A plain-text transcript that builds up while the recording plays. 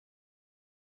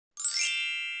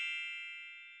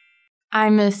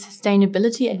I'm a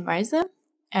sustainability advisor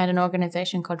at an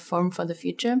organization called Forum for the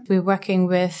Future. We're working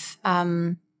with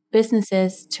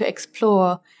businesses to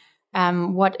explore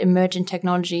what emerging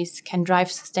technologies can drive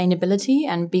sustainability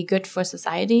and be good for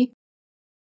society.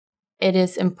 It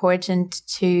is important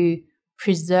to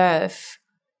preserve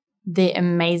the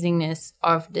amazingness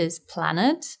of this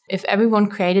planet. If everyone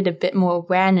created a bit more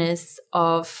awareness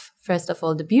of, first of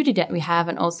all, the beauty that we have,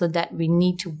 and also that we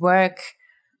need to work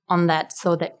on that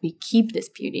so that we keep this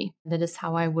beauty. That is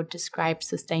how I would describe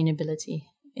sustainability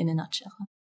in a nutshell.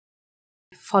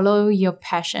 Follow your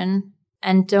passion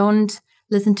and don't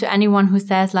listen to anyone who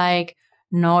says like,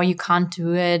 no, you can't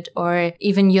do it. Or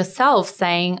even yourself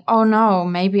saying, oh no,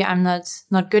 maybe I'm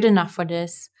not good enough for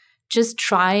this. Just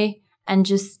try and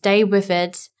just stay with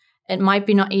it. It might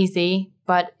be not easy,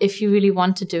 but if you really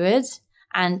want to do it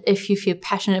and if you feel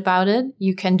passionate about it,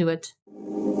 you can do it.